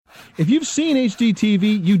If you've seen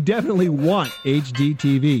HDTV, you definitely want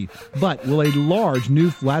HDTV. But will a large new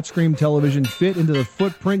flat-screen television fit into the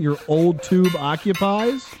footprint your old tube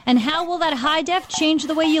occupies? And how will that high def change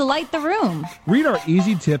the way you light the room? Read our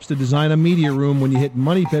easy tips to design a media room when you hit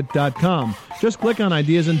MoneyPit.com. Just click on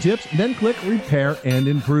Ideas and Tips, then click Repair and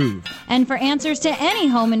Improve. And for answers to any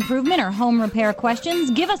home improvement or home repair questions,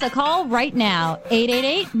 give us a call right now.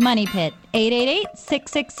 888-MONEYPIT.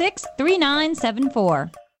 888-666-3974.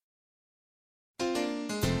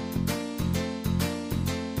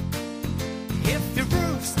 If your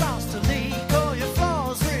roof starts to leak or your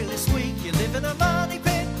floor's really squeak, you live in a money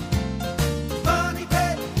pit. Money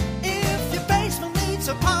pit. If your basement needs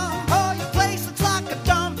a pump or your place looks like a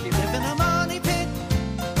dump, you live in a money pit.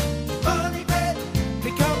 Money pit.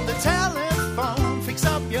 Pick up the telephone, fix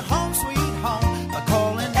up your home sweet home by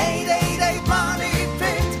calling 888 Money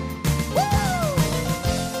Pit. Woo!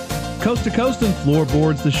 Coast to coast and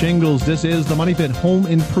floorboards to shingles. This is the Money Pit Home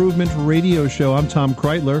Improvement Radio Show. I'm Tom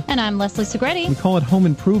Kraeutler. And I'm Leslie Segrete. We call it home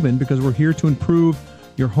improvement because we're here to improve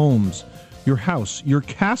your homes, your house, your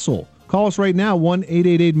castle. Call us right now,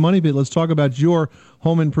 1-888-MONEYPIT. Let's talk about your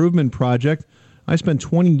home improvement project. I spent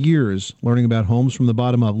 20 years learning about homes from the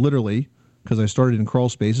bottom up, literally, because I started in crawl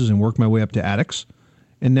spaces and worked my way up to attics.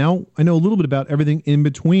 And now I know a little bit about everything in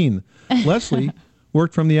between. Leslie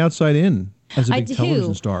worked from the outside in as a big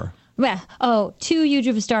television star. Well, too huge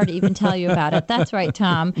of a star to even tell you about it. That's right,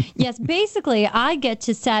 Tom. Yes, basically, I get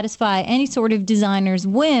to satisfy any sort of designer's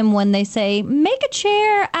whim when they say, make a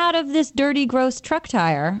chair out of this dirty, gross truck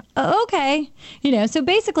tire. Okay. So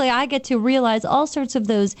basically, I get to realize all sorts of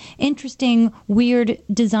those interesting, weird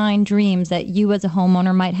design dreams that you as a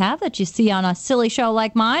homeowner might have that you see on a silly show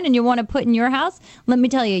like mine and you want to put in your house. Let me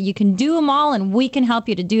tell you, you can do them all, and we can help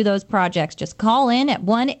you to do those projects. Just call in at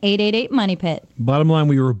 1-888-MONEYPIT. Bottom line,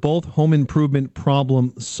 we were both home improvement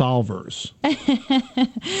problem solvers.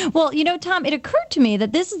 Well, Tom, it occurred to me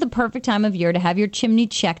that this is the perfect time of year to have your chimney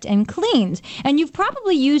checked and cleaned. And you've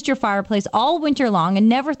probably used your fireplace all winter long and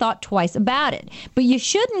never thought twice about it. But you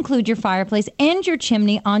should include your fireplace and your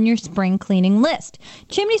chimney on your spring cleaning list.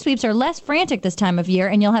 Chimney sweeps are less frantic this time of year,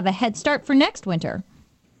 and you'll have a head start for next winter.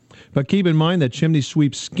 But keep in mind that chimney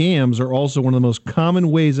sweep scams are also one of the most common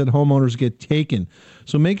ways that homeowners get taken.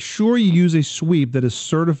 So make sure you use a sweep that is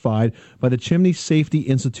certified by the Chimney Safety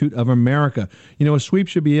Institute of America. A sweep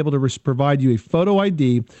should be able to provide you a photo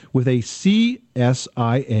ID with a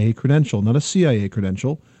CSIA credential, not a CIA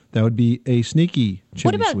credential. That would be a sneaky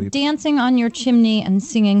chimney sweep. What about dancing on your chimney and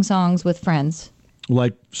singing songs with friends?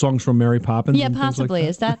 Like songs from Mary Poppins? Yeah, and possibly.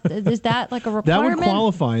 Things like that? Is that like a requirement? That would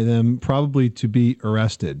qualify them probably to be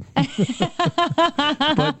arrested.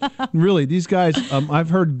 But really, these guys, I've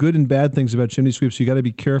heard good and bad things about chimney sweeps, so you got to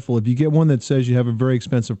be careful. If you get one that says you have a very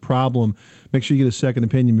expensive problem, make sure you get a second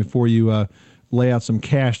opinion before you lay out some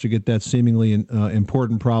cash to get that seemingly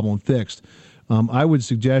important problem fixed. I would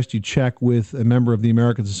suggest you check with a member of the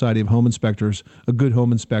American Society of Home Inspectors, a good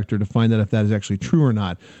home inspector, to find out if that is actually true or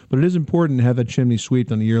not. But it is important to have that chimney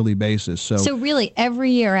swept on a yearly basis. So really, every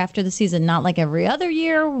year after the season, not like every other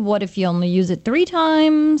year? What if you only use it 3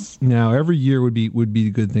 times? Now, every year would be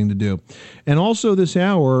a good thing to do. And also this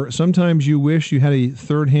hour, sometimes you wish you had a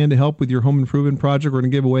third hand to help with your home improvement project. We're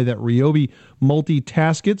going to give away that Ryobi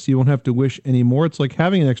multi-tasket, so you won't have to wish anymore. It's like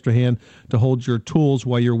having an extra hand to hold your tools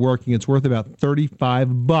while you're working. It's worth about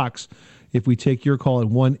 $35. If we take your call at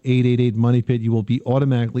 1-888-MONEYPIT, you will be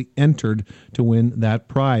automatically entered to win that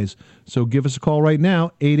prize. So give us a call right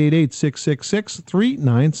now,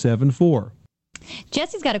 888-666-3974.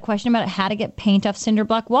 Jesse's got a question about how to get paint off cinder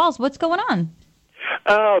block walls. What's going on?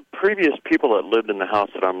 Previous people that lived in the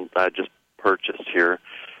house that I just purchased here,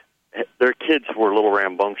 their kids were a little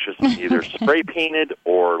rambunctious, either spray painted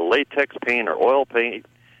or latex paint or oil paint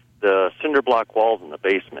the cinder block walls in the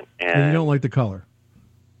basement. And you don't like the color?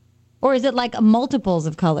 Or is it like multiples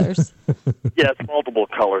of colors? Yeah, it's multiple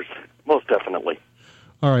colors, most definitely.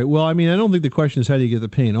 All right. Well, I don't think the question is how do you get the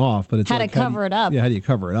paint off, but it's how to cover it up. Yeah, how do you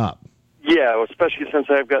cover it up? Yeah, especially since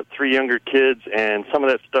I've got 3 younger kids and some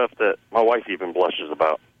of that stuff that my wife even blushes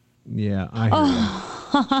about. Yeah, I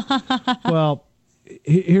hear you. Well,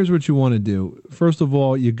 here's what you want to do. First of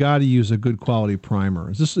all, you got to use a good quality primer.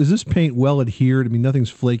 Is this paint well adhered? Nothing's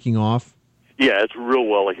flaking off? Yeah, it's real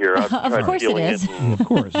well adhered. Of course it is. Well, of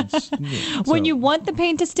course. When you want the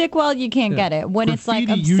paint to stick well, you can't get it. When it's like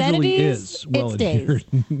obscenities, it stays.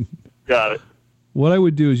 Got it. What I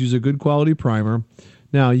would do is use a good quality primer.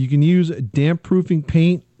 Now, you can use damp-proofing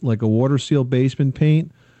paint, like a water seal basement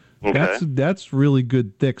paint. Okay. That's really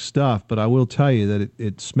good, thick stuff, but I will tell you that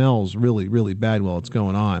it smells really, really bad while it's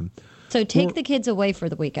going on. So take the kids away for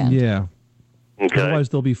the weekend. Yeah. Okay. Otherwise,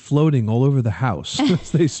 they'll be floating all over the house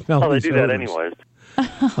as they smell. Oh, they these do that odors. anyways.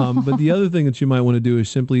 But the other thing that you might want to do is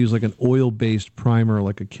simply use like an oil-based primer,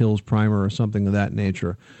 like a Kills primer or something of that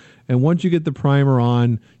nature. And once you get the primer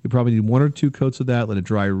on, you probably need 1 or 2 coats of that. Let it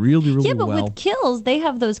dry really, really Yeah, but well. with Kills, they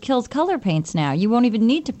have those Kills color paints now. You won't even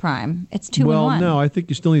need to prime. It's 2 in Well, 1. no, I think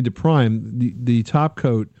you still need to prime. The top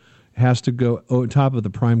coat has to go on top of the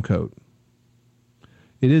prime coat.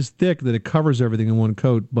 It is thick that it covers everything in one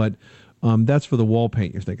coat, but that's for the wall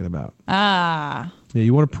paint you're thinking about. Ah. Yeah,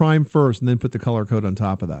 you want to prime first and then put the color coat on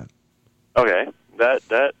top of that. Okay,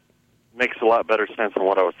 that makes a lot better sense than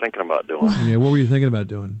what I was thinking about doing. Yeah, what were you thinking about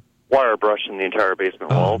doing? Wire brushing the entire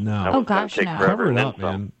basement Oh, wall. no. That Oh, was gonna gosh, take no. forever, Cover and it then up,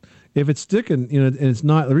 some. man. If it's sticking, and it's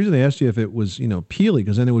not, the reason I asked you if it was, peely,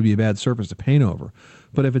 because then it would be a bad surface to paint over.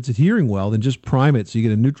 But if it's adhering well, then just prime it so you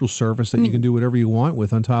get a neutral surface that you can do whatever you want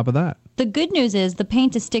with on top of that. The good news is the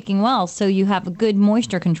paint is sticking well, so you have a good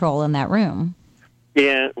moisture control in that room.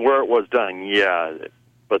 Yeah, where it was done, yeah.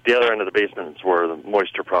 But the other end of the basement is where the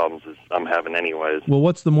moisture problems is I'm having anyways. Well,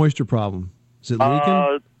 what's the moisture problem? Is it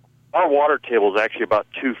leaking? Our water table is actually about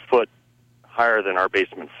 2 foot higher than our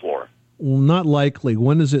basement floor. Well, not likely.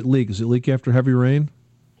 When does it leak? Does it leak after heavy rain?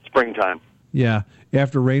 Springtime. Yeah.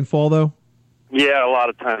 After rainfall, though? Yeah, a lot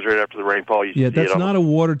of times right after the rainfall. You Yeah, see that's it not a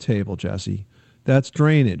water table, Jesse. That's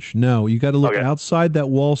drainage. No, you got to look Okay. outside that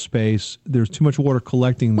wall space. There's too much water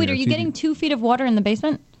collecting Wait, there. are you So getting 2 feet of water in the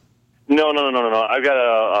basement? No. I've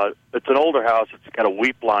got it's an older house. It's got a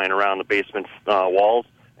weep line around the basement walls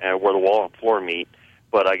and where the wall and floor meet.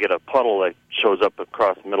 But I get a puddle that shows up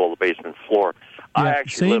across the middle of the basement floor. I Yeah,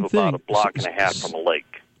 actually same live about thing. a block and a half from a lake.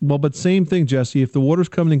 Well, but same thing, Jesse. If the water's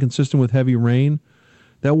coming in consistent with heavy rain,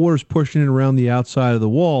 that water's pushing it around the outside of the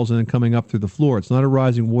walls and then coming up through the floor. It's not a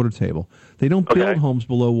rising water table. They don't build Okay. homes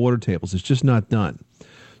below water tables. It's just not done.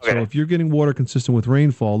 So Okay. if you're getting water consistent with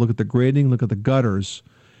rainfall, look at the grading, look at the gutters,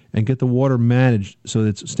 and get the water managed so that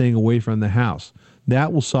it's staying away from the house.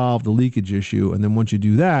 That will solve the leakage issue. And then once you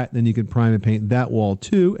do that, then you can prime and paint that wall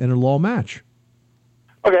too, and it'll all match.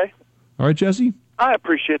 Okay. All right, Jesse? I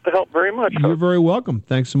appreciate the help very much. You're very welcome.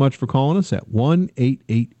 Thanks so much for calling us at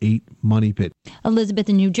 1-888-MONEY-PIT. Elizabeth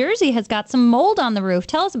in New Jersey has got some mold on the roof.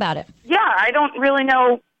 Tell us about it. Yeah, I don't really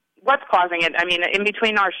know what's causing it. I mean, in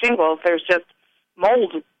between our shingles, there's just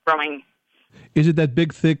mold growing. Is it that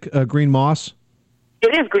big, thick green moss?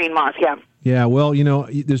 It is green moss, yeah. Yeah, well,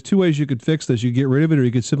 there's 2 ways you could fix this. You get rid of it or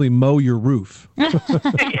you could simply mow your roof.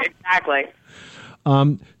 Exactly.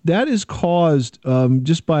 That is caused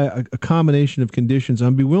just by a combination of conditions.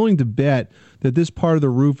 I'd be willing to bet that this part of the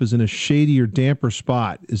roof is in a shady or damper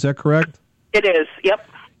spot. Is that correct? It is, yep.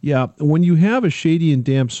 Yeah. When you have a shady and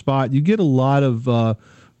damp spot, you get a lot of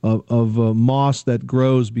moss that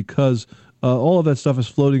grows because all of that stuff is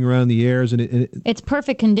floating around the airs. It's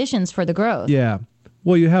perfect conditions for the growth. Yeah.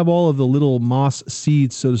 Well, you have all of the little moss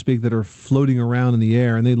seeds, so to speak, that are floating around in the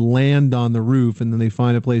air, and they land on the roof, and then they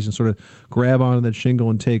find a place and sort of grab onto that shingle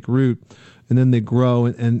and take root, and then they grow,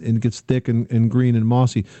 and it gets thick and green and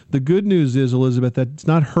mossy. The good news is, Elizabeth, that it's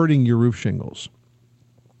not hurting your roof shingles.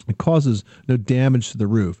 It causes no damage to the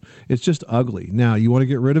roof. It's just ugly. Now, you want to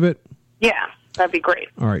get rid of it? Yeah, that'd be great.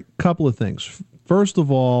 All right, couple of things. First of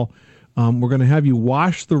all, we're going to have you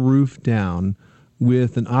wash the roof down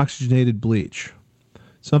with an oxygenated bleach.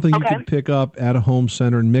 Something you can pick up at a home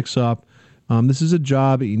center and mix up. This is a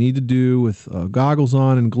job that you need to do with goggles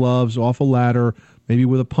on and gloves off a ladder, maybe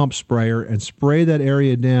with a pump sprayer, and spray that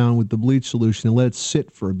area down with the bleach solution and let it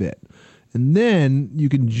sit for a bit. And then you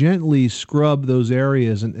can gently scrub those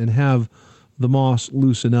areas and have the moss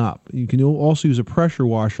loosen up. You can also use a pressure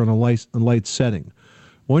washer on a light setting.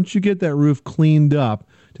 Once you get that roof cleaned up,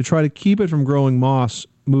 to try to keep it from growing moss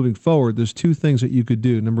moving forward, there's 2 things that you could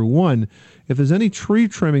do. Number one, if there's any tree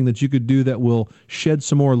trimming that you could do that will shed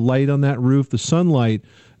some more light on that roof, the sunlight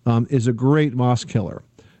is a great moss killer.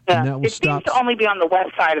 Yeah. And that will It stop. seems to only be on the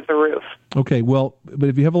west side of the roof. Okay, well, but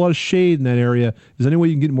if you have a lot of shade in that area, if there's any way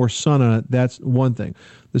you can get more sun on it, that's one thing.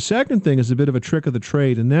 The second thing is a bit of a trick of the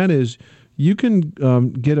trade, and that is you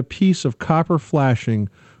can get a piece of copper flashing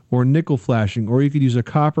or nickel flashing, or you could use a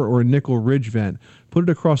copper or a nickel ridge vent, put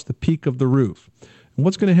it across the peak of the roof. And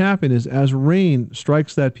what's going to happen is as rain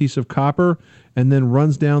strikes that piece of copper and then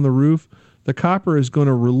runs down the roof, the copper is going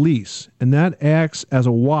to release, and that acts as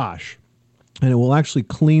a wash, and it will actually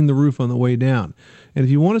clean the roof on the way down. And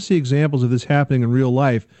if you want to see examples of this happening in real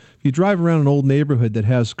life, if you drive around an old neighborhood that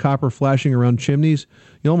has copper flashing around chimneys,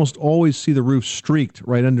 you almost always see the roof streaked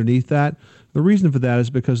right underneath that. The reason for that is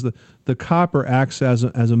because the copper acts as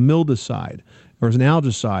a mildewcide. or as an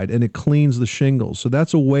algicide, and it cleans the shingles. So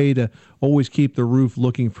that's a way to always keep the roof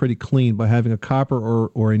looking pretty clean by having a copper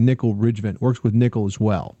or a nickel ridge vent. Works with nickel as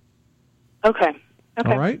well. Okay.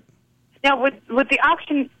 All right? Now, with the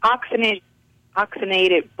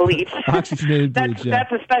oxygenated bleach. Oxygenated bleach, yeah.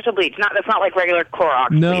 That's a special bleach. That's not like regular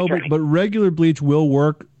Clorox No, bleach. but regular bleach will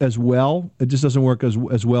work as well. It just doesn't work as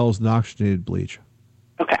well as the oxygenated bleach.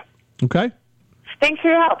 Okay. Okay? Thanks for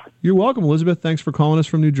your help. You're welcome, Elizabeth. Thanks for calling us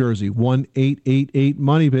from New Jersey.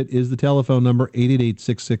 1-888-MONEYPIT is the telephone number,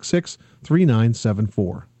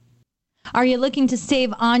 888-666-3974. Are you looking to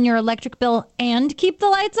save on your electric bill and keep the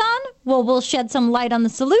lights on? Well, we'll shed some light on the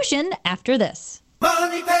solution after this.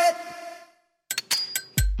 Money Pit.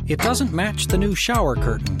 It doesn't match the new shower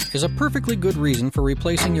curtain is a perfectly good reason for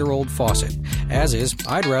replacing your old faucet. As is,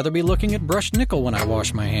 I'd rather be looking at brushed nickel when I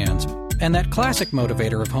wash my hands. And that classic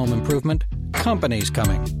motivator of home improvement, company's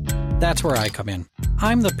coming. That's where I come in.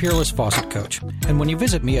 I'm the Peerless Faucet Coach, and when you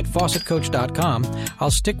visit me at faucetcoach.com, I'll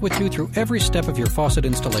stick with you through every step of your faucet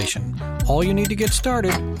installation. All you need to get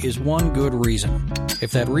started is one good reason. If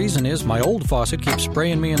that reason is my old faucet keeps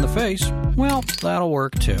spraying me in the face, well, that'll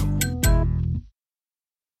work too.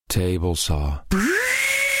 Table saw.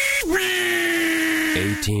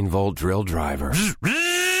 18-volt drill driver.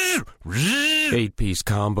 8-piece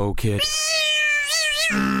combo kit.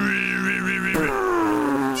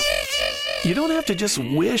 You don't have to just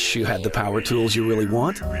wish you had the power tools you really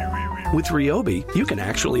want. With Ryobi, you can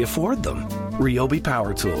actually afford them. Ryobi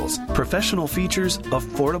Power Tools. Professional features,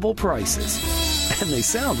 affordable prices. And they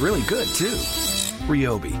sound really good, too.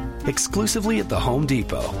 Ryobi. Exclusively at the Home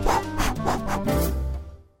Depot.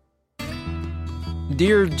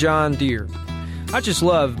 Dear John Deere, I just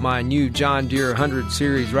love my new John Deere 100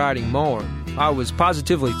 Series riding mower. I was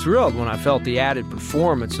positively thrilled when I felt the added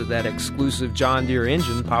performance of that exclusive John Deere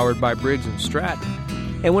engine powered by Briggs & Stratton.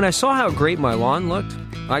 And when I saw how great my lawn looked,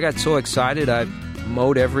 I got so excited I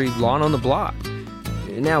mowed every lawn on the block.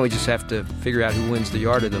 And now we just have to figure out who wins the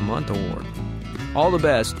Yard of the Month award. All the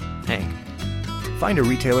best, Hank. Find a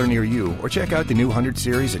retailer near you or check out the new 100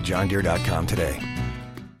 Series at johndeere.com today.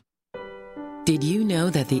 Did you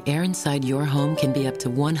know that the air inside your home can be up to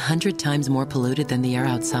 100 times more polluted than the air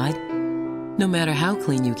outside? No matter how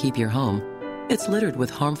clean you keep your home, it's littered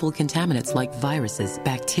with harmful contaminants like viruses,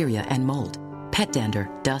 bacteria, and mold, pet dander,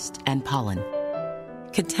 dust, and pollen.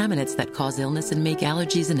 Contaminants that cause illness and make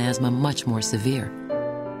allergies and asthma much more severe.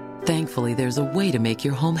 Thankfully, there's a way to make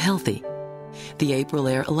your home healthy. The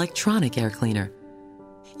Aprilaire electronic air cleaner.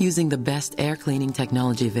 Using the best air cleaning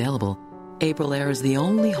technology available, Aprilaire is the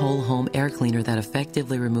only whole home air cleaner that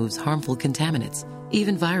effectively removes harmful contaminants,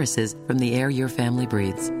 even viruses, from the air your family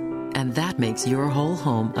breathes. And that makes your whole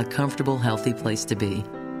home a comfortable, healthy place to be.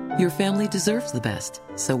 Your family deserves the best,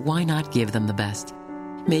 so why not give them the best?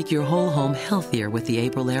 Make your whole home healthier with the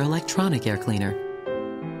Aprilaire electronic air cleaner.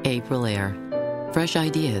 Aprilaire. Fresh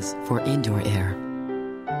ideas for indoor air.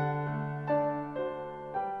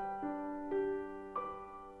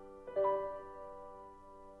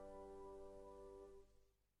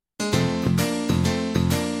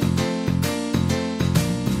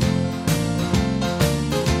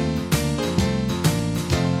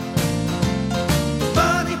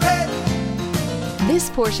 This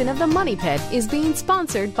portion of the Money Pit is being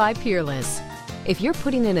sponsored by Peerless. If you're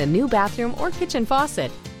putting in a new bathroom or kitchen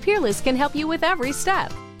faucet, Peerless can help you with every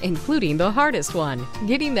step, including the hardest one,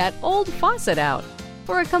 getting that old faucet out.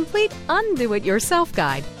 For a complete undo-it-yourself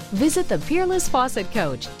guide, visit the Peerless Faucet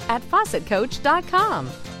Coach at faucetcoach.com.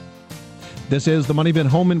 This is the Money Pit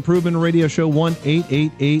Home Improvement Radio Show.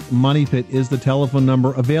 1-888-MONEY-PIT is the telephone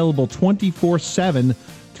number. Available 24/7,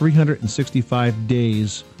 365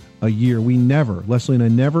 days a year. We never, Leslie and I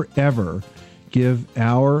never, ever give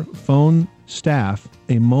our phone staff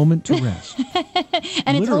a moment to rest.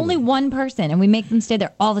 And it's only one person, and we make them stay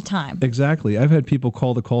there all the time. Exactly. I've had people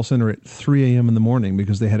call the call center at 3 a.m. in the morning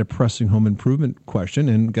because they had a pressing home improvement question,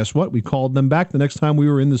 and guess what? We called them back the next time we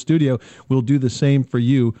were in the studio. We'll do the same for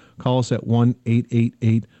you. Call us at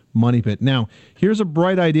 1-888-MONEY-PIT. Now, here's a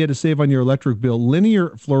bright idea to save on your electric bill.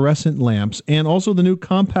 Linear fluorescent lamps and also the new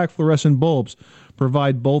compact fluorescent bulbs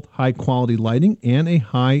provide both high-quality lighting and a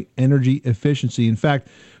high energy efficiency. In fact,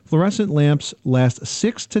 fluorescent lamps last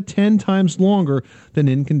 6 to 10 times longer than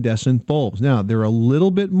incandescent bulbs. Now, they're a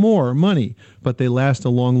little bit more money, but they last a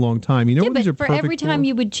long, long time. You know what these are for perfect every time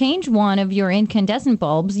you would change one of your incandescent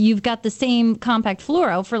bulbs, you've got the same compact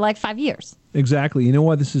fluoro for like 5 years. Exactly. You know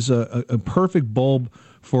what? This is a perfect bulb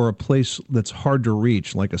for a place that's hard to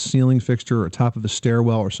reach, like a ceiling fixture or top of a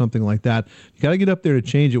stairwell or something like that. You got to get up there to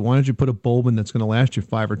change it. Why don't you put a bulb in that's going to last you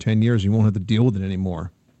 5 or 10 years? You won't have to deal with it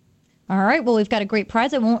anymore. All right, well, we've got a great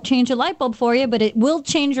prize. It won't change a light bulb for you, but it will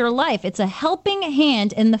change your life. It's a helping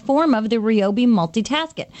hand in the form of the Ryobi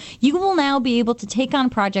Multitasket. You will now be able to take on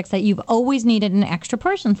projects that you've always needed an extra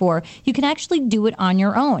person for. You can actually do it on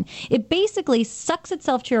your own. It basically sucks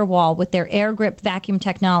itself to your wall with their air grip vacuum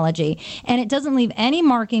technology, and it doesn't leave any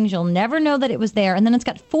markings. You'll never know that it was there. And then it's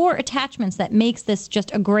got 4 attachments that makes this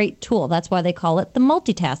just a great tool. That's why they call it the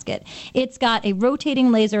Multitasket. It's got a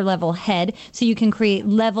rotating laser level head, so you can create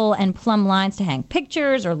level and plumb lines to hang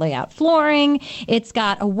pictures or lay out flooring. It's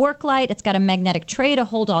got a work light. It's got a magnetic tray to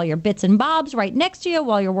hold all your bits and bobs right next to you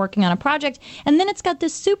while you're working on a project. And then it's got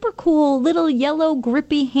this super cool little yellow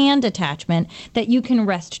grippy hand attachment that you can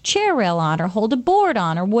rest a chair rail on or hold a board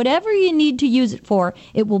on or whatever you need to use it for.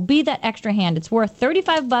 It will be that extra hand. It's worth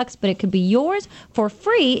 $35, but it could be yours for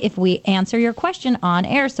free if we answer your question on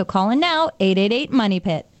air. So call in now,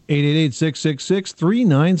 888-MONEY-PIT.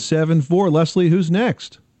 888-666-3974. Leslie, who's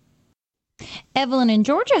next? Evelyn in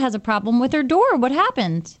Georgia has a problem with her door. What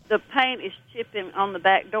happened? The paint is chipping on the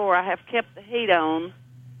back door. I have kept the heat on,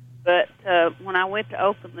 but when I went to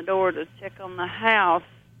open the door to check on the house,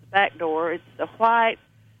 the back door, it's the white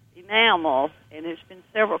enamel, and there's been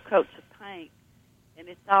several coats of paint, and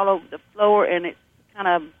it's all over the floor, and it's kind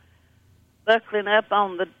of buckling up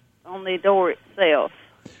on the door itself.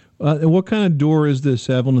 What kind of door is this,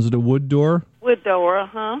 Evelyn? Is it a wood door? Wood door,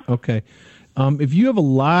 uh-huh. Okay. If you have a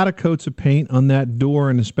lot of coats of paint on that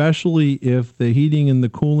door, and especially if the heating and the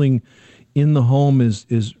cooling in the home is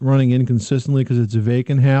running inconsistently because it's a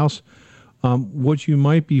vacant house, what you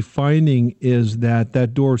might be finding is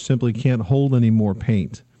that door simply can't hold any more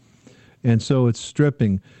paint. And so it's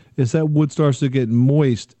stripping. As that wood starts to get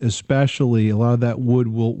moist, especially, a lot of that wood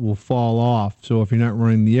will fall off. So if you're not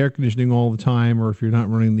running the air conditioning all the time, or if you're not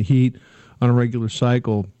running the heat on a regular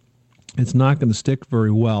cycle, it's not going to stick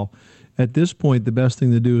very well. At this point, the best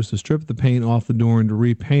thing to do is to strip the paint off the door and to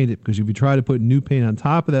repaint it, because if you try to put new paint on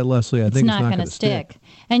top of that, Leslie, I think it's not going to stick.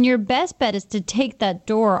 And your best bet is to take that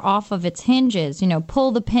door off of its hinges.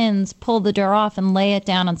 Pull the pins, pull the door off, and lay it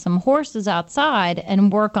down on some horses outside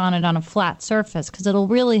and work on it on a flat surface, because it'll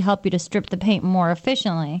really help you to strip the paint more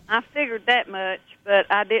efficiently. I figured that much, but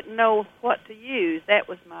I didn't know what to use. That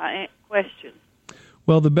was my question.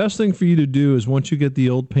 Well, the best thing for you to do is, once you get the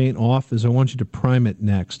old paint off, is I want you to prime it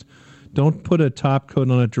next. Don't put a top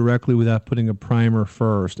coat on it directly without putting a primer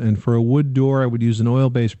first. And for a wood door, I would use an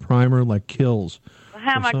oil-based primer like Kills. Well,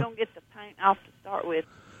 how am I going to get the paint off to start with?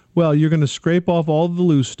 Well, you're going to scrape off all the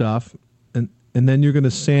loose stuff, and then you're going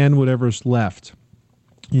to sand whatever's left.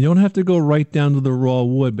 You don't have to go right down to the raw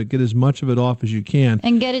wood, but get as much of it off as you can.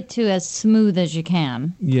 And get it to as smooth as you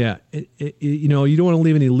can. Yeah. You don't want to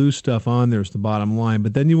leave any loose stuff on there is the bottom line.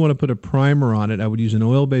 But then you want to put a primer on it. I would use an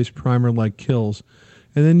oil-based primer like Kills.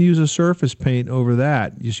 And then use a surface paint over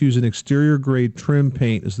that. Just use an exterior grade trim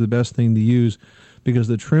paint is the best thing to use, because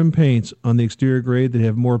the trim paints on the exterior grade, they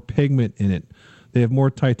have more pigment in it. They have more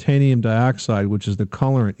titanium dioxide, which is the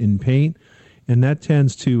colorant in paint, and that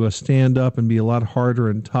tends to stand up and be a lot harder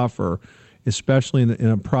and tougher, especially in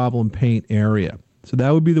a problem paint area. So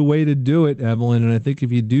that would be the way to do it, Evelyn, and I think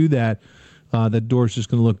if you do that, that door's just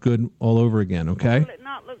going to look good all over again, okay? Will it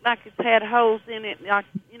not look like it's had holes in it, like,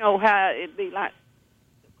 how it'd be like?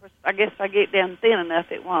 I guess if I get down thin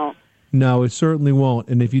enough, it won't. No, it certainly won't.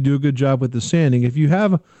 And if you do a good job with the sanding, if you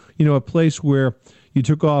have, a place where you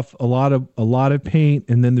took off a lot of paint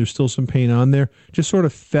and then there's still some paint on there, just sort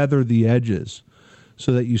of feather the edges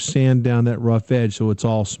so that you sand down that rough edge so it's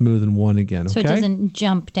all smooth and one again. Okay? So it doesn't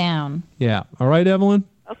jump down. Yeah. All right, Evelyn?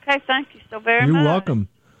 Okay, thank you so very much. You're welcome.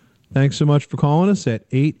 Thanks so much for calling us at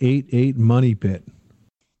 888-MONEY-PIT.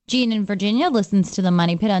 Jean in Virginia listens to the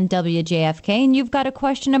Money Pit on WJFK, and you've got a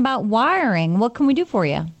question about wiring. What can we do for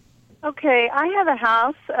you? Okay, I have a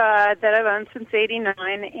house that I've owned since '89,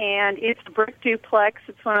 and it's a brick duplex.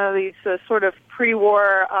 It's one of these sort of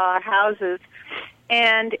pre-war houses,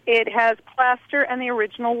 and it has plaster and the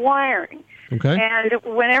original wiring. Okay. And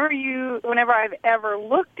whenever I've ever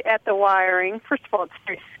looked at the wiring, first of all, it's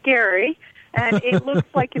very scary, and it looks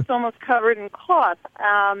like it's almost covered in cloth.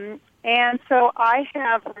 And so I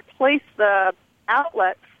have replaced the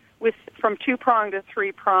outlets from 2-prong to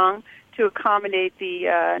 3-prong to accommodate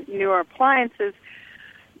the newer appliances.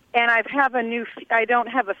 And I don't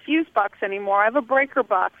have a fuse box anymore. I have a breaker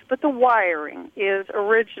box, but the wiring is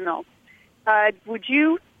original. Would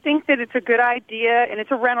you think that it's a good idea, and it's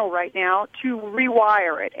a rental right now, to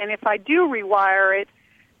rewire it? And if I do rewire it,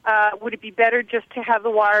 would it be better just to have the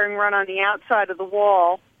wiring run on the outside of the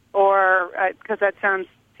wall, or because that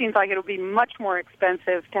seems like it'll be much more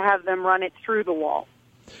expensive to have them run it through the wall?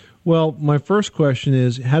 Well, my first question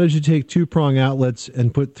is, how did you take 2-prong outlets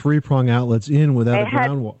and put 3-prong outlets in without a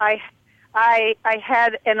ground wire? I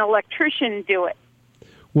had an electrician do it.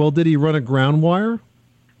 Well, did he run a ground wire?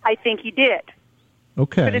 I think he did.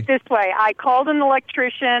 Okay. Put it this way, I called an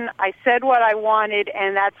electrician, I said what I wanted,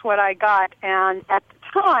 and that's what I got. And at the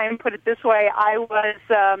time, put it this way, I was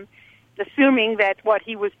assuming that what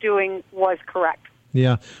he was doing was correct.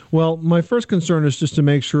 Yeah. Well, my first concern is just to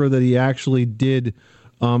make sure that he actually did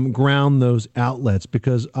ground those outlets,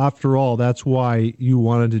 because after all, that's why you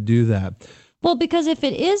wanted to do that. Well, because if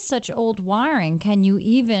it is such old wiring, can you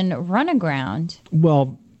even run a ground?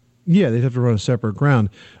 Well, yeah, they'd have to run a separate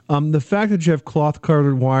ground. The fact that you have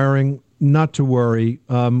cloth-covered wiring, not to worry.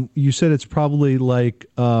 You said it's probably like,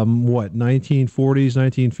 1940s,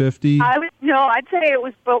 1950s? I'd say it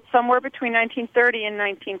was built somewhere between 1930 and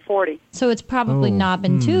 1940. So it's probably knob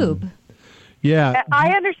and tube. Yeah.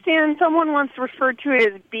 I understand someone once referred to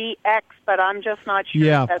it as BX, but I'm just not sure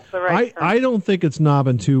if that's the right term. I don't think it's knob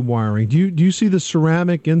and tube wiring. Do you see the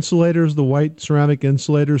ceramic insulators, the white ceramic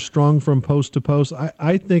insulators strung from post to post?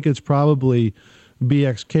 I think it's probably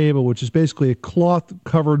BX cable, which is basically a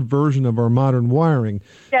cloth-covered version of our modern wiring.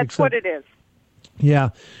 That's what it is. Yeah.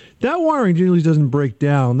 That wiring generally doesn't break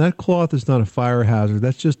down. That cloth is not a fire hazard.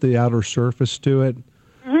 That's just the outer surface to it.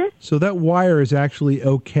 Mm-hmm. So that wire is actually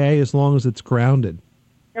okay as long as it's grounded.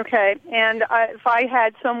 Okay, and if I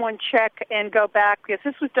had someone check and go back, because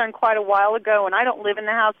this was done quite a while ago, and I don't live in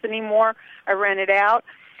the house anymore, I rent it out,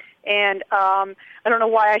 and I don't know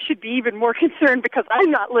why I should be even more concerned because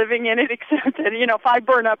I'm not living in it, except that, if I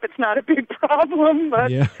burn up, it's not a big problem,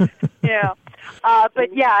 but, yeah. Yeah.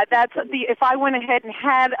 But yeah, if I went ahead and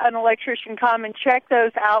had an electrician come and check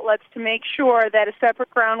those outlets to make sure that a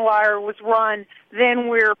separate ground wire was run, then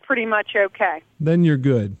we're pretty much okay. Then you're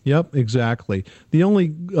good. Yep, exactly. The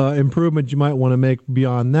only improvement you might want to make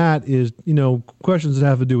beyond that is, questions that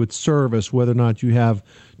have to do with service, whether or not you have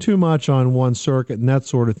too much on one circuit and that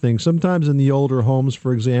sort of thing. Sometimes in the older homes,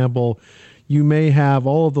 for example, you may have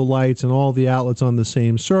all of the lights and all the outlets on the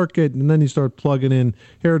same circuit, and then you start plugging in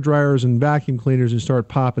hair dryers and vacuum cleaners and start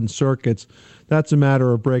popping circuits. That's a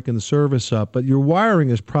matter of breaking the service up. But your wiring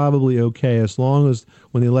is probably okay as long as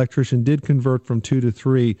when the electrician did convert from 2 to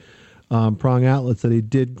 3 prong outlets that he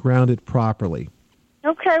did ground it properly.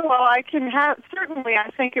 Okay, well, I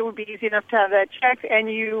think it would be easy enough to have that checked,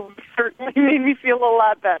 and you certainly made me feel a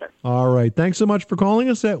lot better. All right. Thanks so much for calling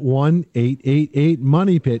us at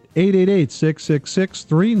 1-888-MONEYPIT,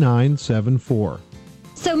 888-666-3974.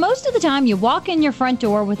 So most of the time, you walk in your front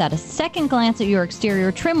door without a second glance at your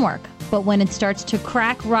exterior trim work. But when it starts to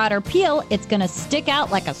crack, rot, or peel, it's going to stick out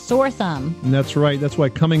like a sore thumb. And that's right. That's why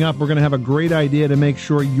coming up, we're going to have a great idea to make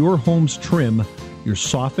sure your home's trim, your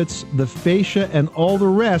soffits, the fascia, and all the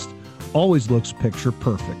rest always looks picture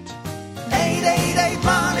perfect. 888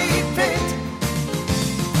 Money Pit.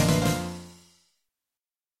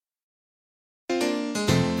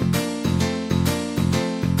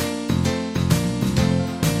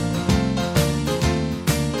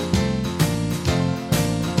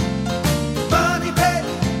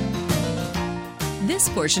 This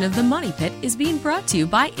portion of the Money Pit is being brought to you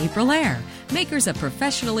by Aprilaire, makers of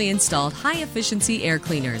professionally installed high-efficiency air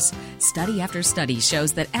cleaners. Study after study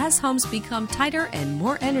shows that as homes become tighter and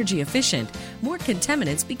more energy efficient, more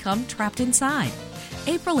contaminants become trapped inside.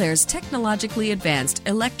 Aprilaire's technologically advanced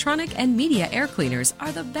electronic and media air cleaners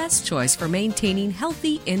are the best choice for maintaining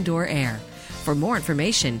healthy indoor air. For more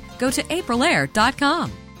information, go to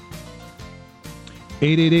aprilaire.com.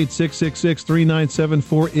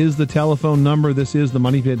 888-666-3974 is the telephone number. This is the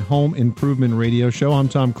Money Pit Home Improvement Radio Show. I'm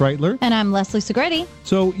Tom Kraeutler. And I'm Leslie Segrete.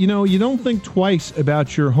 So, you don't think twice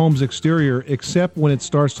about your home's exterior except when it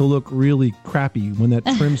starts to look really crappy, when that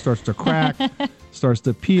trim starts to crack, starts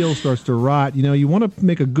to peel, starts to rot. You want to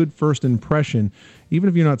make a good first impression. Even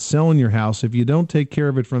if you're not selling your house, if you don't take care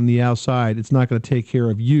of it from the outside, it's not going to take care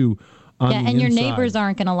of you. And your neighbors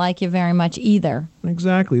aren't going to like you very much either.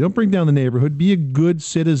 Exactly. Don't bring down the neighborhood. Be a good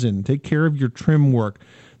citizen. Take care of your trim work.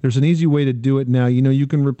 There's an easy way to do it now. You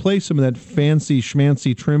can replace some of that fancy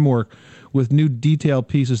schmancy trim work with new detail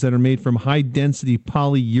pieces that are made from high-density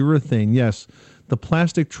polyurethane. Yes, the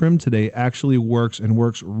plastic trim today actually works and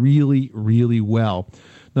works really, really well.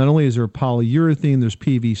 Not only is there polyurethane, there's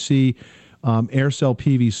PVC, Aircell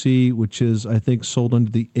PVC, which is, I think, sold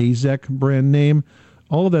under the AZEK brand name.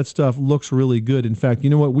 All of that stuff looks really good. In fact, you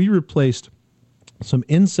know what? We replaced some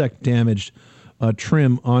insect-damaged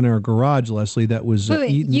trim on our garage, Leslie, that was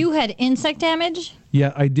eaten. You had insect damage?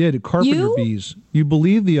 Yeah, I did. Carpenter bees. You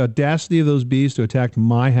believe the audacity of those bees to attack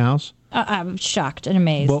my house? I'm shocked and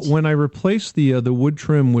amazed. But when I replaced the wood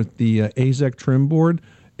trim with the AZEK trim board,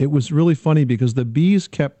 it was really funny because the bees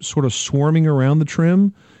kept sort of swarming around the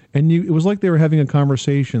trim, and it was like they were having a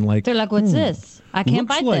conversation. Like they're like, "What's this? I can't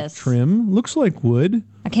bite like this. Trim looks like wood.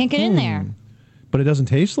 I can't get in there. But it doesn't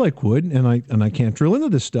taste like wood, and I can't drill into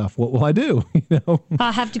this stuff. What will I do?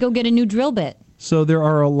 I'll have to go get a new drill bit." So there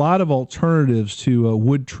are a lot of alternatives to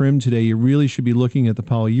wood trim today. You really should be looking at the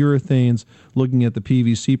polyurethanes, looking at the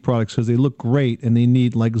PVC products because they look great and they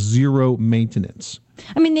need like zero maintenance.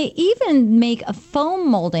 I mean, they even make a foam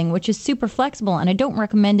molding, which is super flexible, and I don't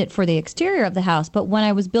recommend it for the exterior of the house. But when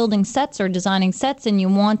I was building sets or designing sets and you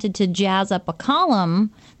wanted to jazz up a column,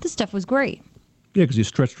 this stuff was great. Yeah, because you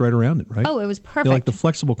stretched right around it, right? Oh, it was perfect. They're like the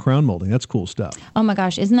flexible crown molding. That's cool stuff. Oh, my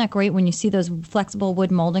gosh. Isn't that great when you see those flexible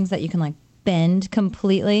wood moldings that you can, like, bend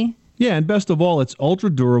completely? Yeah, and best of all, it's ultra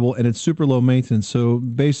durable and it's super low maintenance. So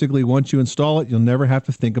basically, once you install it, you'll never have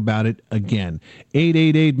to think about it again.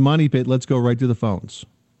 888 Money Pit. Let's go right to the phones.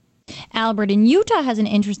 Albert in Utah has an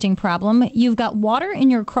interesting problem. You've got water in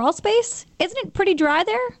your crawl space. Isn't it pretty dry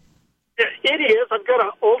there? It is. I've got an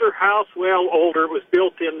older house. Well, older. It was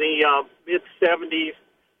built in the mid-'70s. It's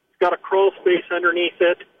got a crawl space underneath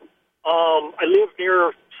it. I live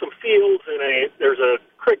near some fields, and there's a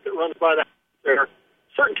creek that runs by the house there.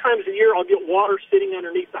 Certain times of the year, I'll get water sitting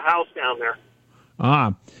underneath the house down there.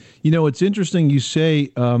 It's interesting you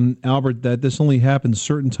say, Albert, that this only happens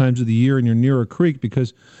certain times of the year and you're near a creek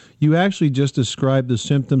because you actually just described the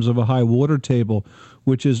symptoms of a high water table,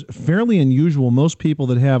 which is fairly unusual. Most people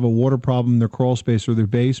that have a water problem in their crawl space or their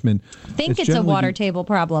basement think it's a water table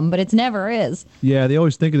problem, but it never is. Yeah, they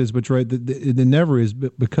always think it is, but right, it never is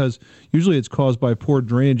because usually it's caused by poor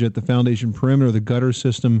drainage at the foundation perimeter, the gutter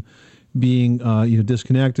system being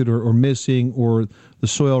disconnected or missing, or the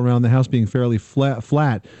soil around the house being fairly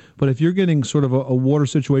flat. But if you're getting sort of a water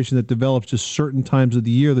situation that develops just certain times of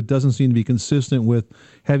the year that doesn't seem to be consistent with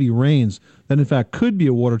heavy rains, that in fact could be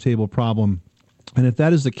a water table problem. And if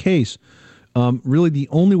that is the case, really the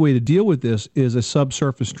only way to deal with this is a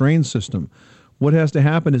subsurface drain system. What has to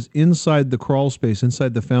happen is inside the crawl space,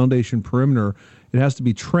 inside the foundation perimeter, it has to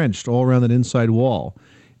be trenched all around that inside wall.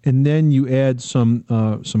 And then you add some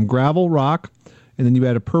gravel, rock, and then you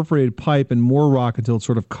add a perforated pipe and more rock until it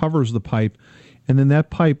sort of covers the pipe. And then that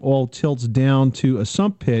pipe all tilts down to a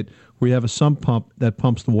sump pit where you have a sump pump that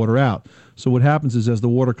pumps the water out. So what happens is as the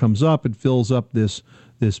water comes up, it fills up this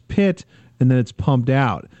pit, and then it's pumped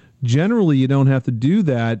out. Generally, you don't have to do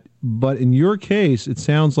that, but in your case, it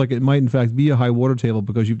sounds like it might in fact be a high water table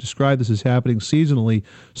because you've described this as happening seasonally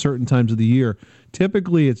certain times of the year.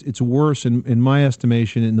 Typically, it's worse, in my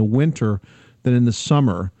estimation, in the winter than in the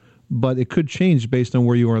summer, but it could change based on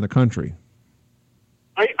where you are in the country.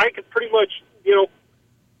 I could pretty much, the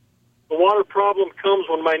water problem comes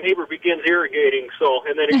when my neighbor begins irrigating,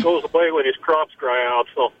 and then it goes away when his crops dry out,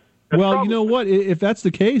 so... Well, you know what? If that's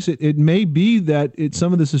the case, it may be that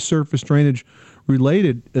some of this is surface drainage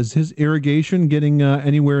related. Is his irrigation getting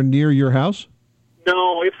anywhere near your house?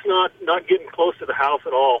 No, it's not getting close to the house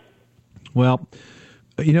at all. Well,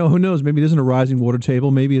 who knows? Maybe it isn't a rising water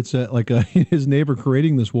table. Maybe it's his neighbor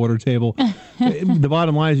creating this water table. The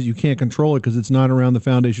bottom line is you can't control it because it's not around the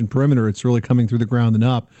foundation perimeter. It's really coming through the ground and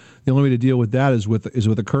up. The only way to deal with that is with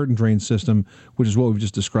a curtain drain system, which is what we've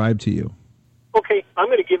just described to you. Okay, I'm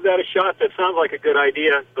going to give that a shot. That sounds like a good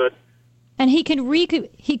idea, but... And he could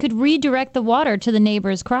redirect the water to the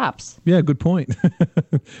neighbor's crops. Yeah, good point.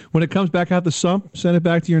 When it comes back out the sump, send it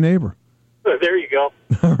back to your neighbor. There you go.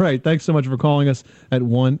 All right, thanks so much for calling us at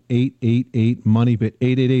 1-888-MONEYPIT,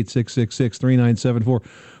 888-666-3974,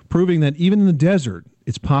 proving that even in the desert,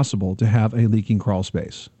 it's possible to have a leaking crawl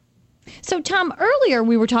space. So, Tom, earlier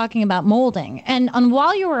we were talking about molding, and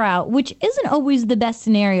while you were out, which isn't always the best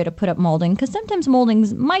scenario to put up molding, because sometimes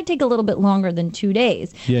moldings might take a little bit longer than 2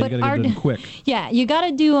 days. Yeah, you got to do them quick. Yeah, you got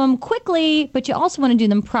to do them quickly, but you also want to do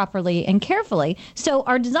them properly and carefully. So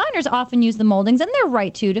our designers often use the moldings, and they're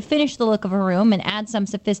right to finish the look of a room and add some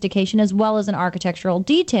sophistication as well as an architectural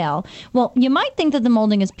detail. Well, you might think that the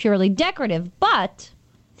molding is purely decorative, but...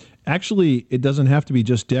 Actually, it doesn't have to be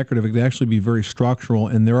just decorative. It can actually be very structural,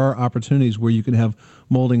 and there are opportunities where you can have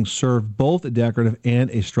molding serve both a decorative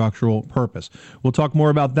and a structural purpose. We'll talk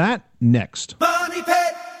more about that next. Money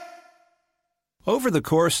Pit. Over the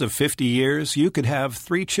course of 50 years, you could have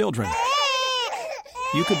 3 children.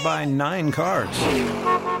 You could buy 9 cars.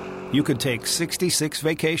 You could take 66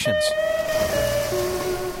 vacations.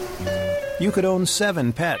 You could own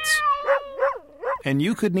 7 pets. And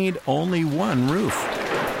you could need only 1 roof.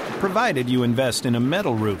 Provided you invest in a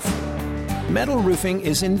metal roof. Metal roofing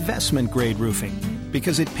is investment-grade roofing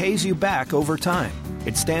because it pays you back over time.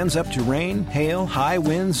 It stands up to rain, hail, high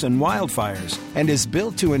winds, and wildfires and is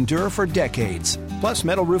built to endure for decades. Plus,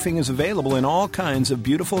 metal roofing is available in all kinds of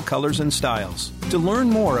beautiful colors and styles. To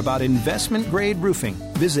learn more about investment-grade roofing,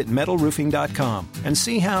 visit metalroofing.com and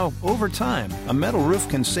see how, over time, a metal roof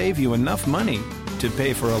can save you enough money to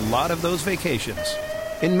pay for a lot of those vacations.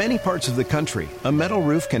 In many parts of the country, a metal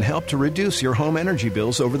roof can help to reduce your home energy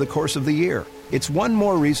bills over the course of the year. It's one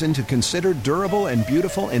more reason to consider durable and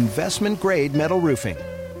beautiful investment-grade metal roofing.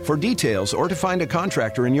 For details or to find a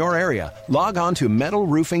contractor in your area, log on to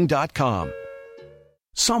metalroofing.com.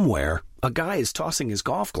 Somewhere, a guy is tossing his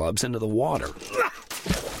golf clubs into the water.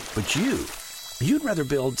 But you'd rather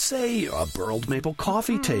build, say, a burled maple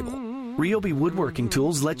coffee table. Ryobi Woodworking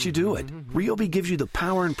Tools lets you do it. Ryobi gives you the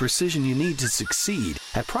power and precision you need to succeed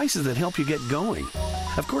at prices that help you get going.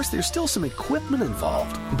 Of course, there's still some equipment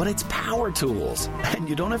involved, but it's power tools, and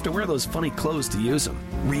you don't have to wear those funny clothes to use them.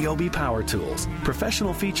 Ryobi Power Tools.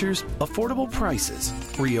 Professional features, affordable prices.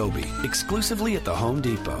 Ryobi, exclusively at the Home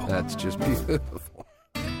Depot. That's just beautiful.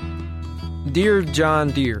 Dear John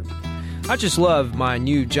Deere, I just love my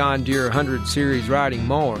new John Deere 100 Series riding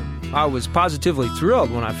mower. I was positively thrilled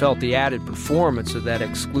when I felt the added performance of that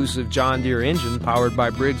exclusive John Deere engine powered by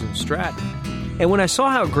Briggs & Stratton. And when I saw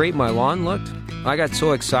how great my lawn looked, I got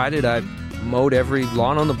so excited I mowed every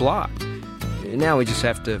lawn on the block. Now we just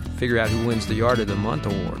have to figure out who wins the Yard of the Month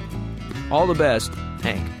award. All the best,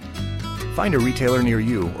 Hank. Find a retailer near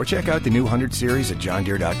you or check out the new 100 Series at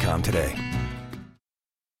johndeere.com today.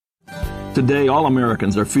 Today, all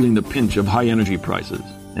Americans are feeling the pinch of high energy prices.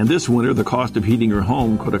 And this winter, the cost of heating your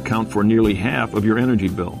home could account for nearly half of your energy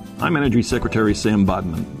bill. I'm Energy Secretary Sam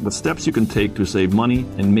Bodman, with steps you can take to save money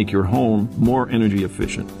and make your home more energy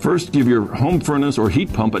efficient. First, give your home furnace or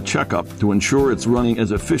heat pump a checkup to ensure it's running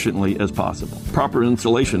as efficiently as possible. Proper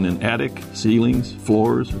installation in attic, ceilings,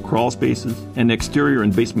 floors, crawl spaces, and exterior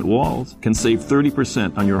and basement walls can save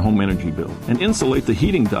 30% on your home energy bill. And insulate the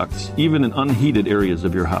heating ducts, even in unheated areas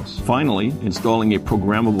of your house. Finally, installing a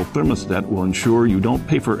programmable thermostat will ensure you don't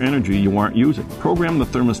pay for energy you aren't using. Program the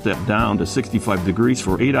thermostat down to 65 degrees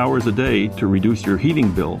for 8 hours a day to reduce your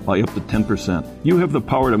heating bill by up to 10%. You have the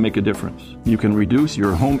power to make a difference. You can reduce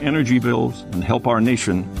your home energy bills and help our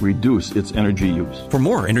nation reduce its energy use. For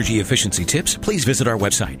more energy efficiency tips, please visit our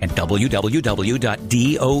website at www.doe.gov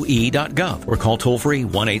or call toll-free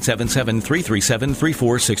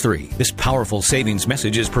 1-877-337-3463. This powerful savings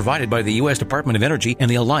message is provided by the U.S. Department of Energy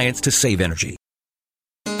and the Alliance to Save Energy.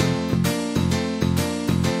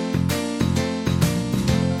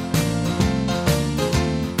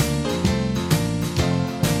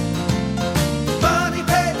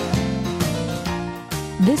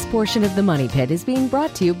 This portion of the Money Pit is being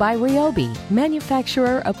brought to you by Ryobi,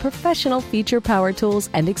 manufacturer of professional feature power tools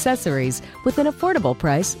and accessories with an affordable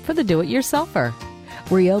price for the do-it-yourselfer.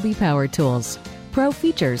 Ryobi Power Tools. Pro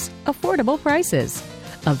features, affordable prices.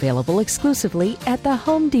 Available exclusively at the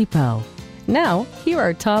Home Depot. Now, here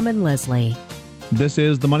are Tom and Leslie. This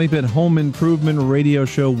is the Money Pit Home Improvement Radio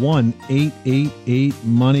Show 1-888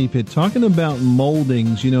 Money Pit. Talking about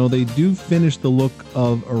moldings, they do finish the look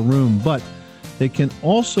of a room, but they can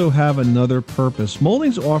also have another purpose.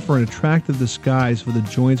 Moldings offer an attractive disguise for the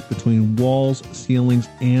joints between walls, ceilings,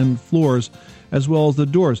 and floors, as well as the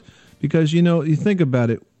doors. Because, you think about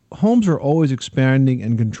it, homes are always expanding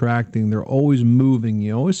and contracting. They're always moving.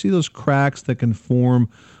 You always see those cracks that can form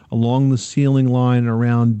along the ceiling line and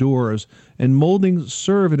around doors. And moldings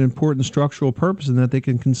serve an important structural purpose in that they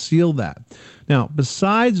can conceal that. Now,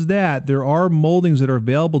 besides that, there are moldings that are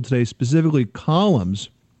available today, specifically columns,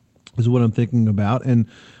 is what I'm thinking about. And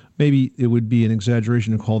maybe it would be an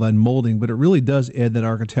exaggeration to call that molding, but it really does add that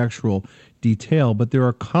architectural detail. But there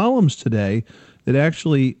are columns today that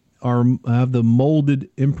actually have the molded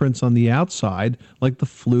imprints on the outside, like the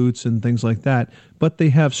flutes and things like that, but they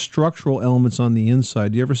have structural elements on the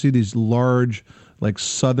inside. Do you ever see these large, like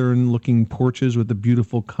southern-looking porches with the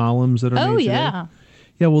beautiful columns that are made today? Yeah.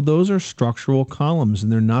 Yeah, well, those are structural columns,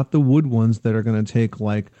 and they're not the wood ones that are going to take,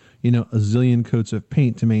 a zillion coats of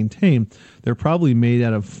paint to maintain. They're probably made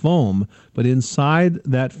out of foam, but inside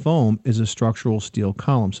that foam is a structural steel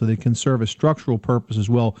column. So they can serve a structural purpose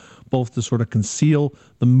as well, both to sort of conceal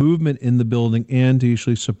the movement in the building and to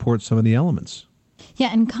usually support some of the elements.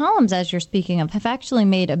 Yeah, and columns, as you're speaking of, have actually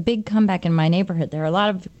made a big comeback in my neighborhood. There are a lot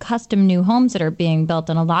of custom new homes that are being built,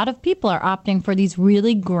 and a lot of people are opting for these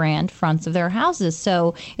really grand fronts of their houses.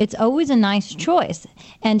 So it's always a nice choice.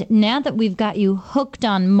 And now that we've got you hooked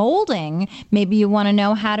on molding, maybe you want to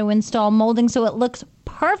know how to install molding so it looks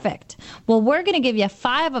perfect. Well, we're going to give you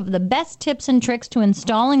 5 of the best tips and tricks to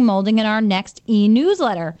installing molding in our next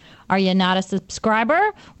e-newsletter. Are you not a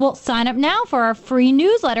subscriber? Well, sign up now for our free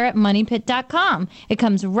newsletter at moneypit.com. It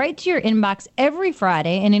comes right to your inbox every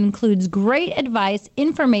Friday and includes great advice,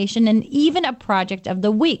 information, and even a project of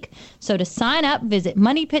the week. So to sign up, visit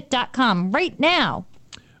moneypit.com right now.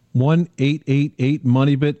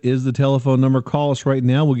 1-888-MONEYPIT is the telephone number. Call us right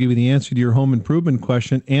now. We'll give you the answer to your home improvement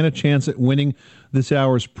question and a chance at winning this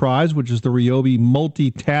hour's prize, which is the Ryobi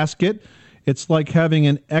Multi-Tasket. It's like having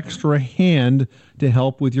an extra hand to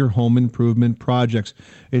help with your home improvement projects.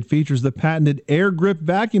 It features the patented air grip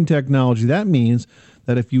vacuum technology. That means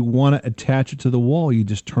that if you want to attach it to the wall, you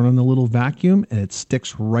just turn on the little vacuum and it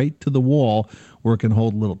sticks right to the wall, where it can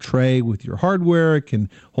hold a little tray with your hardware. It can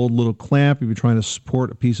hold a little clamp if you're trying to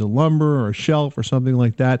support a piece of lumber or a shelf or something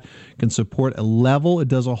like that. It can support a level. It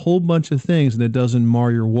does a whole bunch of things, and it doesn't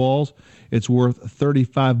mar your walls. It's worth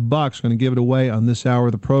 $35. We're going to give it away on this hour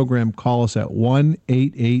of the program. Call us at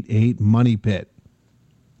 1-888-MONEYPIT.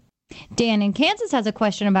 Dan in Kansas has a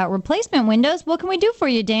question about replacement windows. What can we do for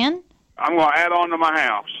you, Dan? I'm going to add on to my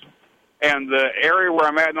house. And the area where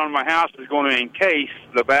I'm adding on to my house is going to encase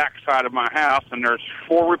the back side of my house. And there's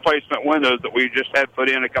 4 replacement windows that we just had put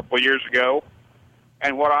in a couple of years ago.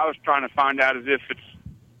 And what I was trying to find out is if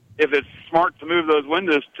it's smart to move those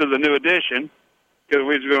windows to the new addition, because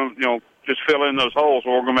we're going to, just fill in those holes,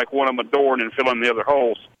 or we're going to make one of them a door and then fill in the other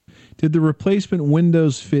holes. Did the replacement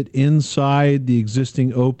windows fit inside the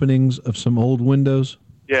existing openings of some old windows?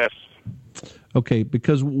 Yes. Okay,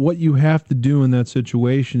 because what you have to do in that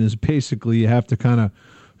situation is basically you have to kind of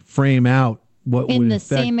frame out what in would the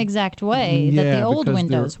affect, same exact way that the old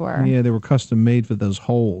windows were. Yeah, they were custom made for those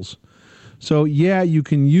holes. So, yeah, you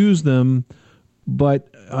can use them,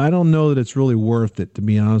 but I don't know that it's really worth it, to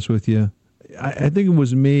be honest with you. I think it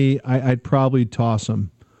was me, I'd probably toss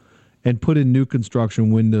them and put in new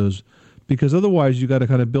construction windows, because otherwise you got to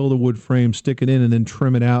kind of build a wood frame, stick it in, and then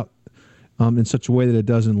trim it out in such a way that it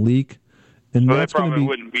doesn't leak. And So they that's probably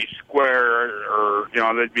wouldn't be square, or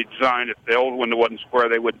they'd be designed. If the old window wasn't square,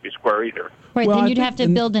 they wouldn't be square either. Right, Well, then I you'd think have to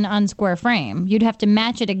build an unsquare frame. You'd have to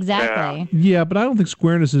match it exactly. Yeah, but I don't think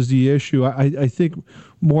squareness is the issue. I think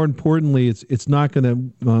more importantly, it's not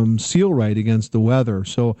going to seal right against the weather.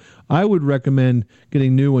 So I would recommend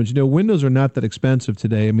getting new ones. Windows are not that expensive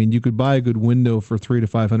today. I mean, you could buy a good window for $300 to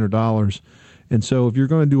 $500. And so if you're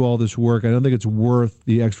going to do all this work, I don't think it's worth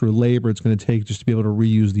the extra labor it's going to take just to be able to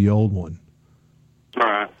reuse the old one. All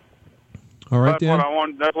right. All right, That's Dan?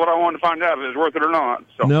 That's what I wanted to find out, if it's worth it or not.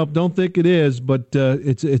 So. Nope, don't think it is, but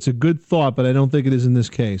it's a good thought, but I don't think it is in this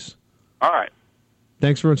case. All right.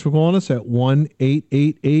 Thanks very much for calling us at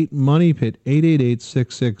 1-888-MONEYPIT,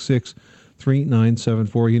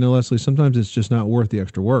 888-666-3974. Leslie, sometimes it's just not worth the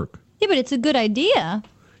extra work. Yeah, but it's a good idea.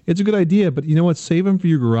 It's a good idea, but you know what? Save them for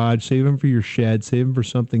your garage, save them for your shed, save them for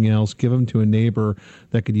something else, give them to a neighbor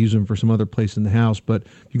that could use them for some other place in the house. But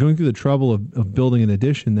if you're going through the trouble of building an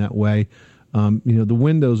addition that way, the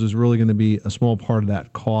windows is really going to be a small part of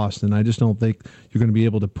that cost, and I just don't think you're going to be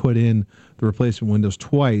able to put in the replacement windows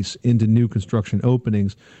twice into new construction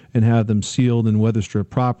openings and have them sealed and weather stripped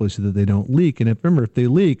properly so that they don't leak. And remember, if they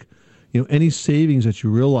leak, any savings that you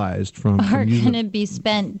realized from Are going to be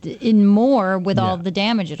spent in more with all the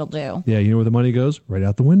damage it'll do. Yeah, you know where the money goes? Right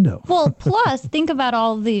out the window. Well, plus, think about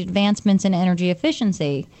all the advancements in energy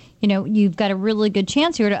efficiency. You've got a really good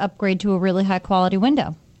chance here to upgrade to a really high-quality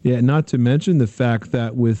window. Yeah, not to mention the fact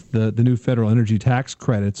that with the new federal energy tax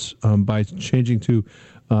credits, by changing to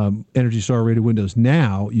Energy Star rated windows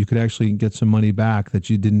now, you could actually get some money back that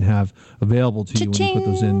you didn't have available to you when you put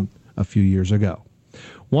those in a few years ago.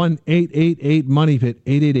 1-888-MONEYPIT,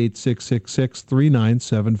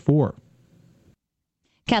 888-666-3974.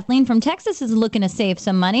 Kathleen from Texas is looking to save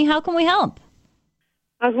some money. How can we help?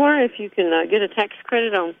 I was wondering if you can get a tax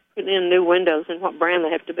credit on putting in new windows and what brand they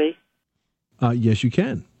have to be. Yes, you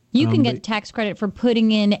can. You can get tax credit for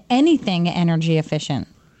putting in anything energy efficient.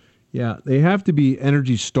 Yeah, they have to be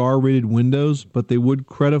Energy Star rated windows, but they would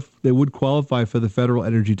qualify for the federal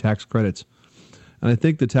energy tax credits. And I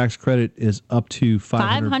think the tax credit is up to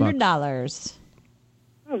 $500.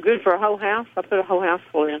 Oh, good for a whole house. I put a whole house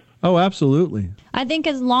full in. Oh, absolutely. I think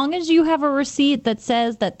as long as you have a receipt that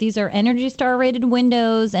says that these are Energy Star rated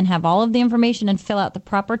windows and have all of the information and fill out the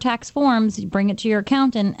proper tax forms, you bring it to your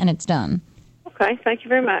accountant and it's done. Okay, thank you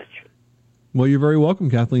very much. Well, you're very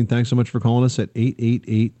welcome, Kathleen. Thanks so much for calling us at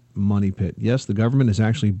 888-MONEYPIT. Yes, the government is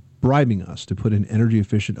actually bribing us to put in energy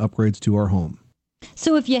efficient upgrades to our home.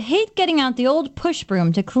 So if you hate getting out the old push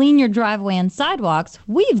broom to clean your driveway and sidewalks,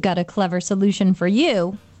 we've got a clever solution for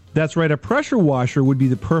you. That's right. A pressure washer would be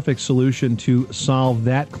the perfect solution to solve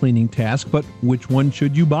that cleaning task. But which one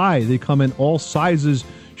should you buy? They come in all sizes,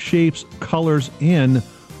 shapes, colors, and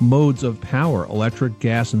modes of power, electric,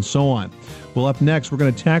 gas, and so on. Well, up next, we're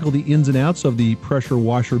going to tackle the ins and outs of the pressure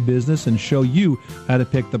washer business and show you how to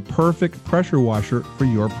pick the perfect pressure washer for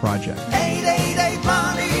your project. 888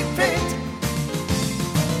 Money Pit.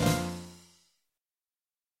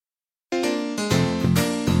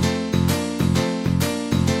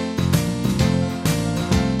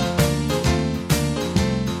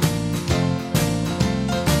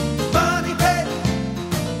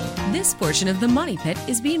 This portion of the Money Pit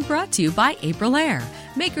is being brought to you by April Air,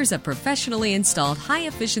 makers of professionally installed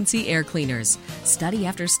high-efficiency air cleaners. Study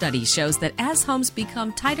after study shows that as homes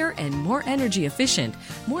become tighter and more energy efficient,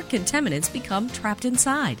 more contaminants become trapped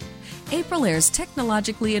inside. April Air's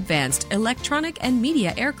technologically advanced electronic and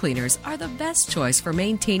media air cleaners are the best choice for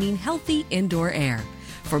maintaining healthy indoor air.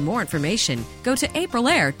 For more information, go to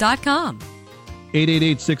aprilair.com.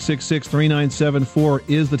 888-666-3974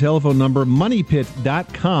 is the telephone number.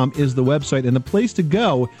 MoneyPit.com is the website and the place to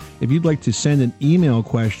go if you'd like to send an email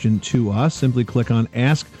question to us. Simply click on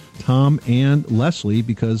Ask Tom and Leslie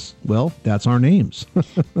because, well, that's our names.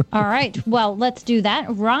 All right. Well, let's do that.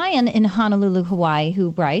 Ryan in Honolulu, Hawaii,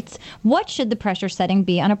 who writes, what should the pressure setting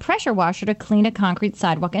be on a pressure washer to clean a concrete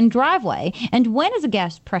sidewalk and driveway? And when is a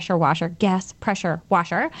gas pressure washer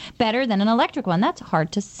better than an electric one? That's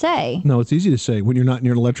hard to say. No, it's easy to say when you're not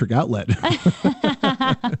near an electric outlet.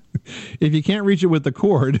 If you can't reach it with the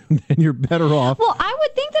cord, then you're better off. Well, I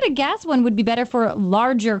would think that a gas one would be better for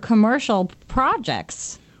larger commercial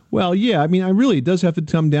projects. Well, yeah, I mean, it does have to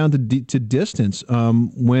come down to distance.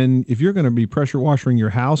 If you're going to be pressure washing your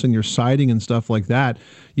house and your siding and stuff like that,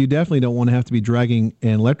 you definitely don't want to have to be dragging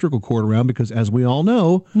an electrical cord around because, as we all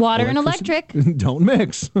know, water and electric don't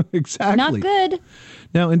mix. Exactly. Not good.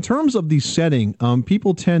 Now, in terms of the setting,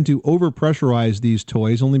 people tend to overpressurize these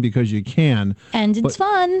toys only because you can. And it's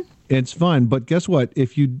fun. It's fun, but guess what?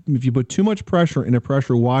 If you put too much pressure in a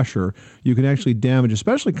pressure washer, you can actually damage,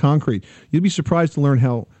 especially concrete. You'd be surprised to learn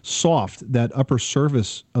how soft that upper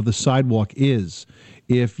surface of the sidewalk is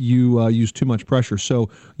if you use too much pressure. So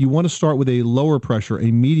you want to start with a lower pressure, a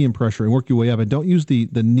medium pressure, and work your way up. And don't use the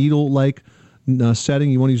needle-like setting.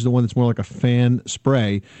 You want to use the one that's more like a fan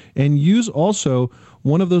spray. And use also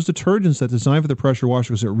one of those detergents that's designed for the pressure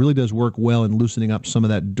washer because it really does work well in loosening up some of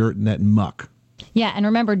that dirt and that muck. Yeah, and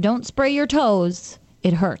remember, don't spray your toes.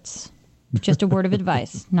 It hurts. Just a word of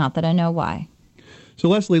advice. Not that I know why. So,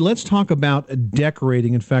 Leslie, let's talk about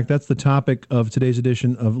decorating. In fact, that's the topic of today's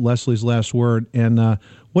edition of Leslie's Last Word. And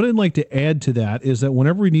what I'd like to add to that is that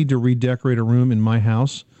whenever we need to redecorate a room in my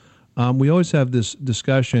house, we always have this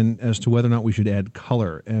discussion as to whether or not we should add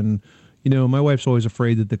color. And, my wife's always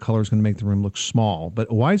afraid that the color is going to make the room look small.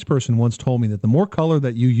 But a wise person once told me that the more color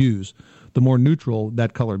that you use, the more neutral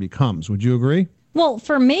that color becomes. Would you agree? Well,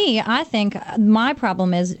 for me, I think my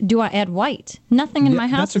problem is, do I add white? Nothing in my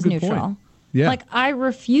house is neutral. Point. Yeah. Like, I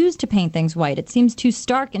refuse to paint things white. It seems too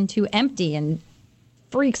stark and too empty and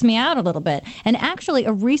freaks me out a little bit. And actually,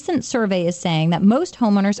 a recent survey is saying that most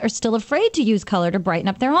homeowners are still afraid to use color to brighten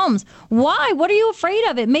up their homes. Why? What are you afraid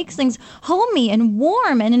of? It makes things homey and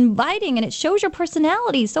warm and inviting, and it shows your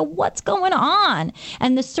personality. So what's going on?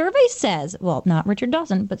 And the survey says, well, not Richard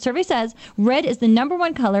Dawson, but survey says red is the number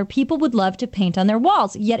one color people would love to paint on their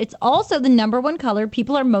walls. Yet it's also the number one color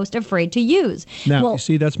people are most afraid to use. Now, you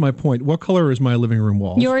see, that's my point. What color is my living room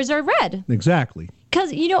walls? Yours are red. Exactly.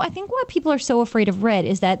 Because, I think why people are so afraid of red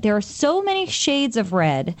is that there are so many shades of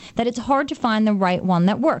red that it's hard to find the right one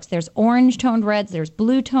that works. There's orange-toned reds, there's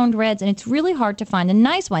blue-toned reds, and it's really hard to find a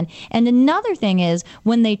nice one. And another thing is,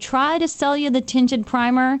 when they try to sell you the tinted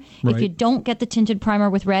primer, right, if you don't get the tinted primer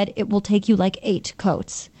with red, it will take you like 8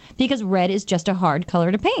 coats. Because red is just a hard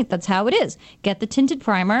color to paint. That's how it is. Get the tinted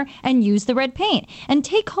primer and use the red paint. And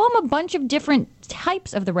take home a bunch of different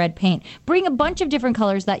types of the red paint. Bring a bunch of different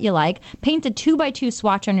colors that you like. Paint a 2x2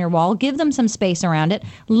 swatch on your wall. Give them some space around it.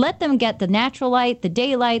 Let them get the natural light, the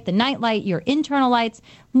daylight, the night light, your internal lights.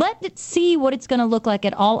 Let it see what it's going to look like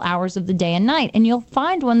at all hours of the day and night, and you'll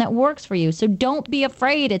find one that works for you. So don't be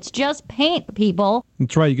afraid. It's just paint, people.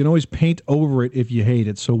 That's right. You can always paint over it if you hate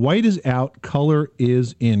it. So white is out, color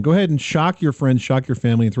is in. Go ahead and shock your friends, shock your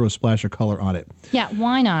family, and throw a splash of color on it. Yeah,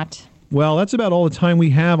 why not? Well, that's about all the time we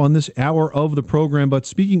have on this hour of the program. But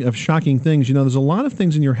speaking of shocking things, there's a lot of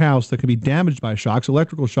things in your house that can be damaged by shocks,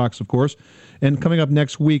 electrical shocks, of course. And coming up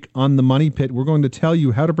next week on the Money Pit, we're going to tell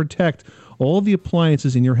you how to protect all of the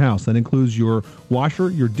appliances in your house. That includes your washer,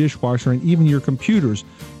 your dishwasher, and even your computers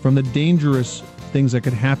from the dangerous things that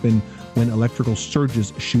could happen when electrical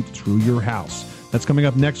surges shoot through your house. That's coming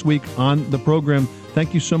up next week on the program.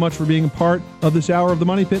 Thank you so much for being a part of this hour of the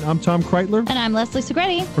Money Pit. I'm Tom Kraeutler. And I'm Leslie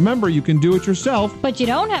Segrete. Remember, you can do it yourself, but you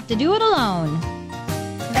don't have to do it alone.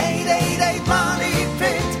 888